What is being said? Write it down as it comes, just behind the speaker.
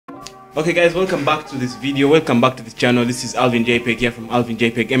Okay guys, welcome back to this video, welcome back to this channel. This is Alvin Jpeg here from Alvin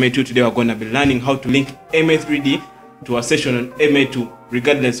Jpeg MA2. Today we're going to be learning how to link MA3D to a session on MA2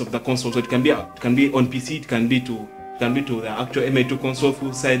 regardless of the console. So it can be on PC, it can be to the actual MA2 console,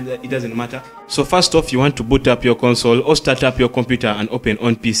 full side, it doesn't matter. So first off, you want to boot up your console or start up your computer and open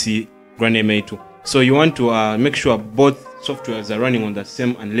onPC GrandMA2. So you want to make sure both softwares are running on the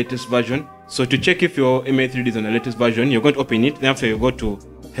same and latest version. So to check if your MA3D is on the latest version, you're going to open it. Then after you go to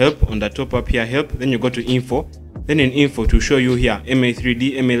help on the top up here, help, then you go to info. Then in info to show you here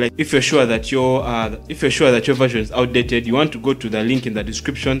MA3D, MA Light. If you're sure that your version is outdated, you want to go to the link in the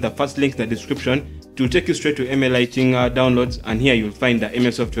description, the first link in the description. To take you straight to MA Lighting downloads, and here you'll find the MA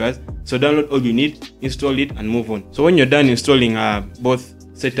softwares. So download all you need, install it, and move on. So when you're done installing both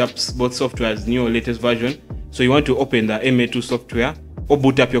setups, both softwares, new or latest version, so you want to open the MA2 software or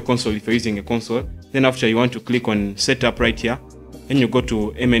boot up your console if you're using a console. Then after, you want to click on setup right here. Then you go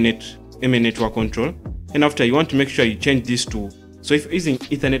to MA network control. And after, you want to make sure you change this to, so if you're using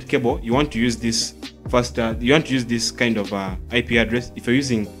Ethernet cable, you want to use this first, you want to use this kind of IP address. If you're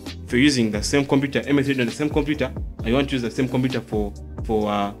using the same computer, MA3D on the same computer, and you want to use the same computer for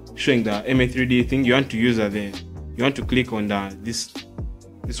showing the MA3D thing, you want to use you want to click on this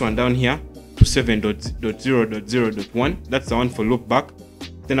one down here, 27.0.0.1. That's the one for loopback.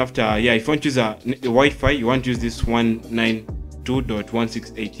 Then after, yeah, if you want to use a Wi-Fi, you want to use this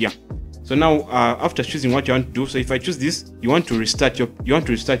 192.168. yeah. So now after choosing what you want to do, so if I choose this, you want to restart your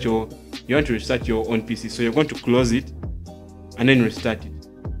onPC. So you're going to close it and then restart it.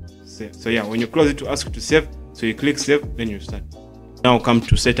 So yeah, when you close it to ask you to save, so you click save, then you start. Now come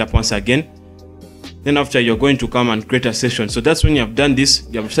to setup once again. Then after, you're going to come and create a session. So that's when you have done this,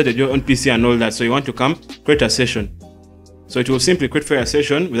 you have started your onPC and all that. So you want to come create a session. So it will simply create for a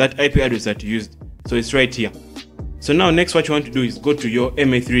session with that IP address that you used. So it's right here. So now next, what you want to do is go to your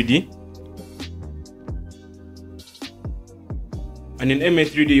MA3D. And in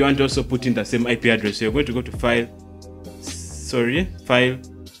MA3D, you want to also put in the same IP address. So you're going to go to file,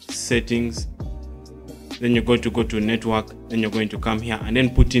 settings. Then you're going to go to network. Then you're going to come here and then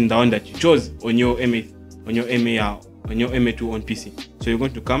put in the one that you chose on your MA2 onPC. So you're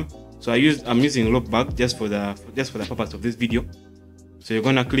going to come. So I'm using loopback just for the purpose of this video. So you're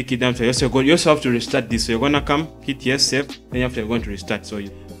gonna click it down. So you also have to restart this. So you're gonna come, hit yes, save. Then after, you're going to restart. So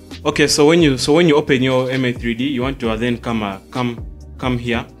so when you open your MA3D, you want to then come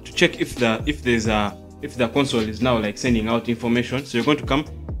here to check if the console is now like sending out information. So you're going to come,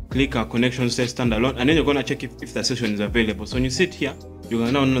 click connection set standalone, and then you're gonna check if the session is available. So when you sit here, you're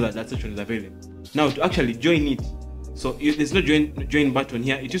gonna now know that session is available. Now to actually join it, so there's no join button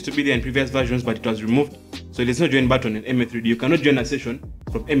here. It used to be there in previous versions, but it was removed. So there's no join button in MA3D. You cannot join a session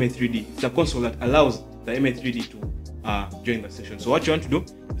from MA3D. It's a console that allows the MA3D to join the session. So what you want to do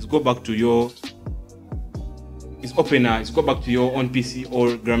is go back to your onPC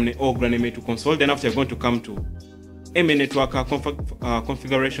or GrandMA2 console. Then after, you're going to come to MA network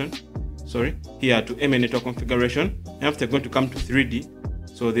configuration. Here to MA network configuration. And after, you're going to come to 3D.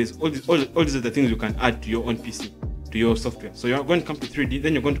 So there's all these are the things you can add to your onPC, to your software. So you're going to come to 3D,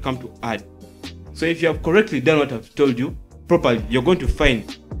 then you're going to come to add. So if you have correctly done what I've told you properly, you're going to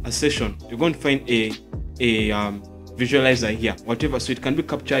find a session. You're going to find a visualizer here, whatever. So it can be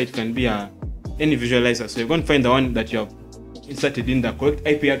capture, it can be any visualizer. So you're going to find the one that you have inserted in the correct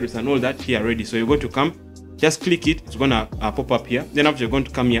IP address and all that here already. So you're going to come, just click it. It's going to pop up here. Then after, you're going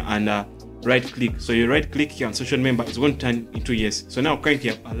to come here and right click. So you right click here on session member. It's going to turn into yes. So now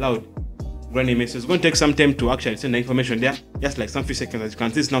currently I've allowed GrandMA. So it's going to take some time to actually send the information there, just like some few seconds. As you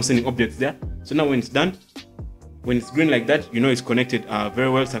can see, it's now sending objects there. So now when it's done, when it's green like that, you know it's connected very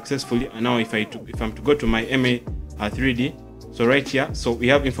well, successfully. And now if I'm to go to my MA3D, so right here, so we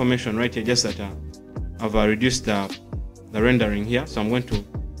have information right here, just that I've reduced the rendering here. So I'm going to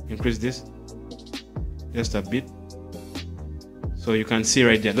increase this just a bit. So you can see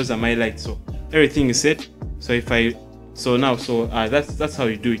right there, those are my lights. So everything is set. So that's how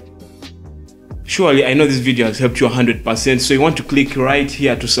you do it. Surely, I know this video has helped you 100%. So you want to click right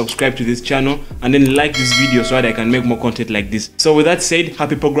here to subscribe to this channel and then like this video so that I can make more content like this. So with that said,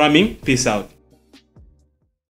 happy programming. Peace out.